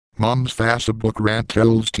Mom's Facebook rant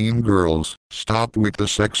tells teen girls, stop with the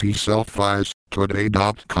sexy selfies,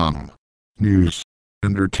 today.com. News,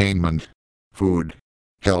 entertainment, food,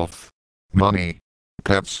 health, money,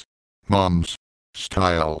 pets, moms,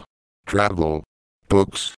 style, travel,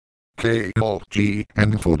 books, KLG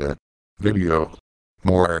and photo, video,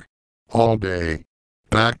 more, all day,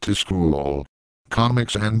 back to school,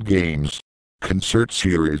 comics and games, concert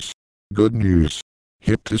series, good news,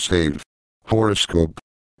 hit to save, horoscope,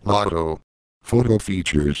 lotto, photo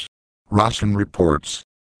features, Russian reports,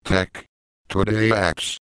 tech, today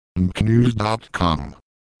apps, news.com,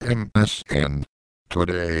 MSN,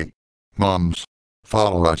 today, moms,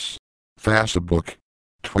 follow us, Facebook,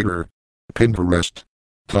 Twitter, Pinterest,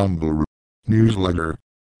 Tumblr, newsletter,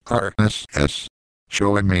 RSS,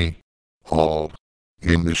 showing me, all,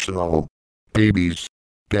 in the show, babies,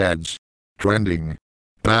 dads, trending,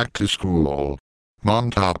 back to school, mom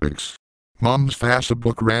topics. Mom's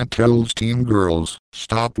Facebook rant tells teen girls,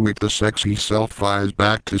 stop with the sexy selfies,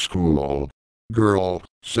 back to school. Girl,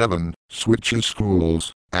 7, switches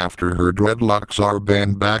schools, after her dreadlocks are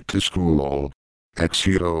banned, back to school.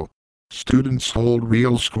 Exito. Students hold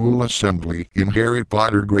real school assembly in Harry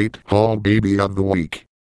Potter Great Hall. Baby of the Week.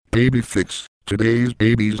 Baby Fix, today's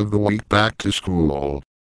babies of the week, back to school.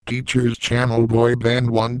 Teachers channel boy band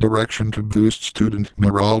One Direction to boost student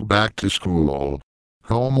morale, back to school.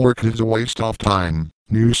 Homework is a waste of time,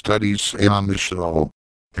 new studies say on the show.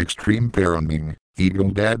 Extreme parenting, Eagle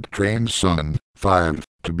dad trains son, 5,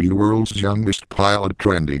 to be world's youngest pilot,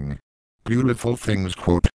 trending. Beautiful things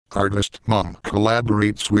quote, artist mom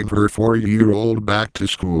collaborates with her 4-year-old, back to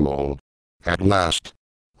school. At last,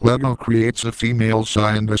 Lego creates a female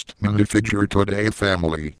scientist minifigure. Today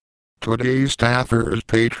family. Today staffers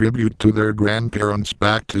pay tribute to their grandparents,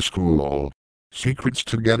 back to school. Secrets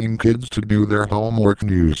to getting kids to do their homework.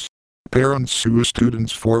 News. Parents sue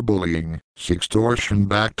students for bullying, sextortion,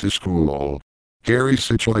 back to school. Scary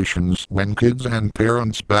situations when kids and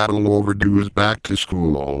parents battle over dues, back to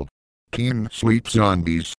school. Teen sleep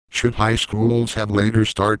zombies, should high schools have later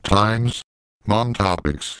start times? Mom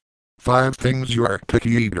topics. 5 things your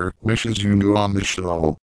picky eater wishes you knew on the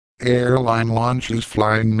show. Airline launches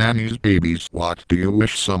flying nannies babies. What do you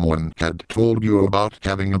wish someone had told you about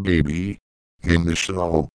having a baby? In the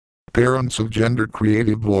show, parents of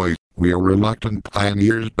gender-creative boys, we are reluctant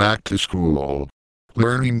pioneers, back to school.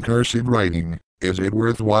 Learning cursive writing, is it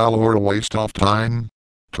worthwhile or a waste of time?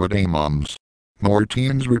 Today moms. More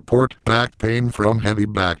teens report back pain from heavy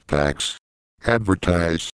backpacks.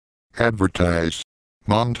 Advertise.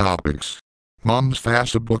 Mom topics. Mom's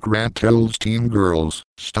Facebook rant tells teen girls,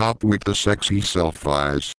 stop with the sexy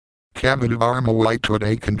selfies. Kavita Armawhite,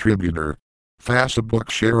 Today contributor.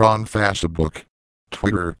 Facebook share on Facebook,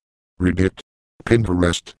 Twitter, Reddit,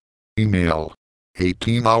 Pinterest, email.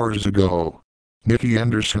 18 hours ago. Nikki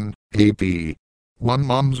Anderson, AP. One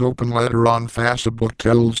mom's open letter on Facebook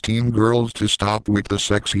tells teen girls to stop with the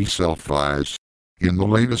sexy selfies. In the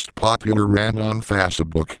latest popular rant on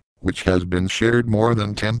Facebook, which has been shared more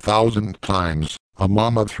than 10,000 times, a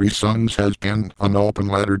mom of 3 sons has penned an open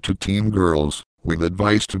letter to teen girls, with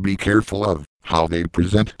advice to be careful of how they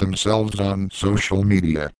present themselves on social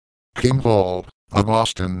media. Kim Hall, of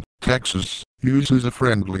Austin, Texas, uses a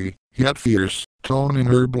friendly, yet fierce, tone in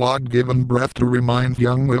her blog Given Breath to remind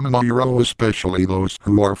young women, especially those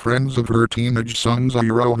who are friends of her teenage sons,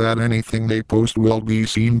 that anything they post will be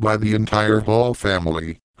seen by the entire Hall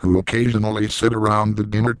family, who occasionally sit around the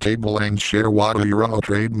dinner table and share what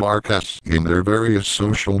trademark us in their various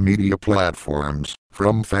social media platforms,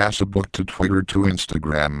 from Facebook to Twitter to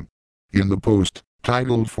Instagram. In the post,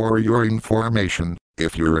 titled For Your Information,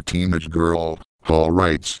 if you're a teenage girl, Hall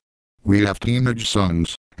writes, we have teenage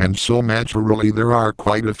sons, and so naturally there are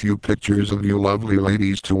quite a few pictures of you lovely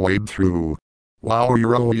ladies to wade through. Wow,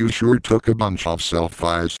 you sure took a bunch of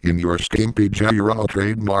selfies in your skimpy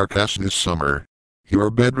trademark us this summer. Your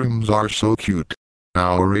bedrooms are so cute.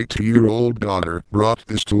 Our 8-year-old daughter brought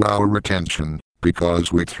this to our attention,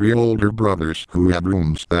 because with 3 older brothers who have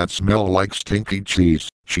rooms that smell like stinky cheese,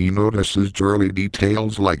 she notices girly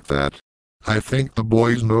details like that. I think the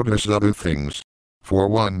boys notice other things. For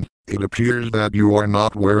one, it appears that you are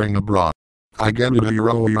not wearing a bra. I get it,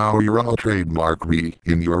 trademark re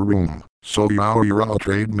in your room, so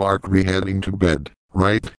trademark re heading to bed,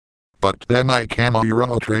 right? But then I can't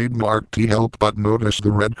trademark to help but notice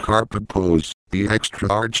the red carpet pose, the extra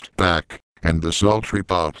arched back, and the sultry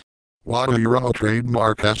pout. What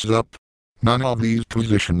trademark us up? None of these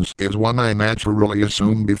positions is one I naturally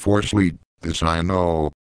assume before sleep, this I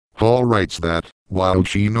know. Hall writes that, while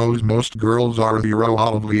she knows most girls are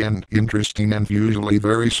lovely and interesting and usually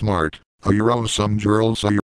very smart, some girls